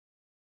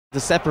To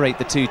separate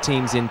the two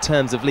teams in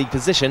terms of league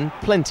position,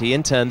 plenty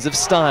in terms of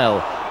style.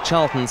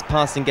 Charlton's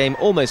passing game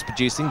almost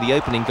producing the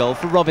opening goal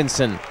for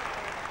Robinson.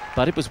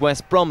 But it was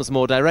West Brom's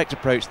more direct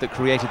approach that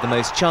created the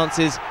most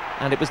chances,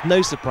 and it was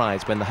no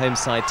surprise when the home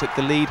side took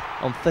the lead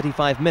on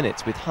 35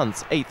 minutes with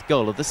Hunt's 8th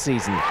goal of the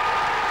season.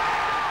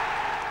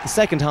 The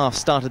second half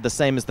started the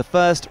same as the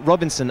first,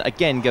 Robinson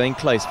again going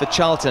close for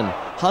Charlton.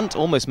 Hunt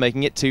almost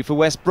making it 2 for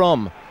West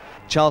Brom.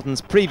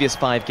 Charlton's previous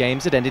 5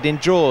 games had ended in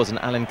draws, and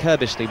Alan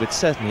Kirbishley would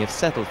certainly have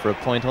settled for a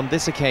point on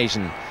this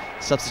occasion.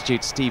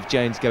 Substitute Steve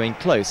Jones going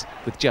close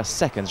with just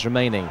seconds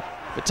remaining.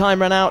 But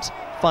time ran out.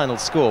 Final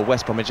score,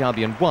 West Bromwich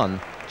Albion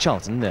 1,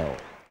 Charlton 0.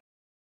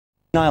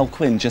 Niall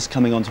Quinn just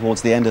coming on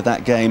towards the end of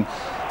that game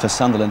for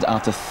Sunderland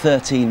after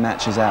 13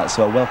 matches out,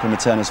 so a welcome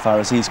return as far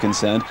as he's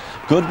concerned.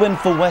 Good win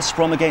for West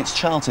Brom against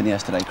Charlton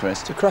yesterday,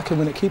 Chris. It's a cracking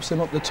win, it keeps him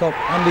up the top.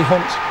 Andy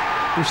Hunt,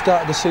 who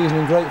started the season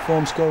in great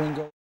form, scoring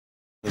goals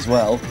as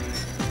well.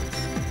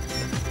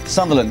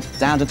 Sunderland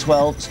down to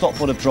 12,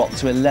 Stockport have dropped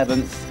to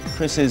 11th,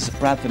 Chris's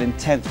Bradford in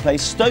 10th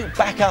place, Stoke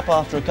back up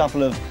after a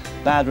couple of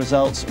bad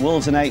results,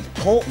 Wolves in 8th,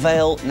 Port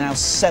Vale now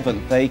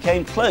 7th. They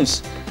came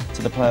close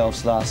to the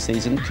playoffs last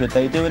season. Could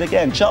they do it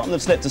again? Charlton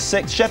have slipped to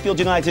 6th, Sheffield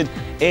United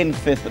in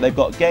 5th, but they've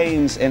got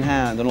games in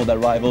hand on all their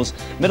rivals.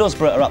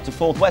 Middlesbrough are up to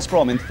 4th, West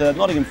Brom in 3rd,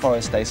 Nottingham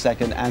Forest stay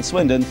 2nd, and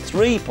Swindon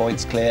 3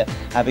 points clear,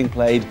 having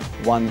played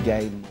 1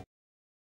 game.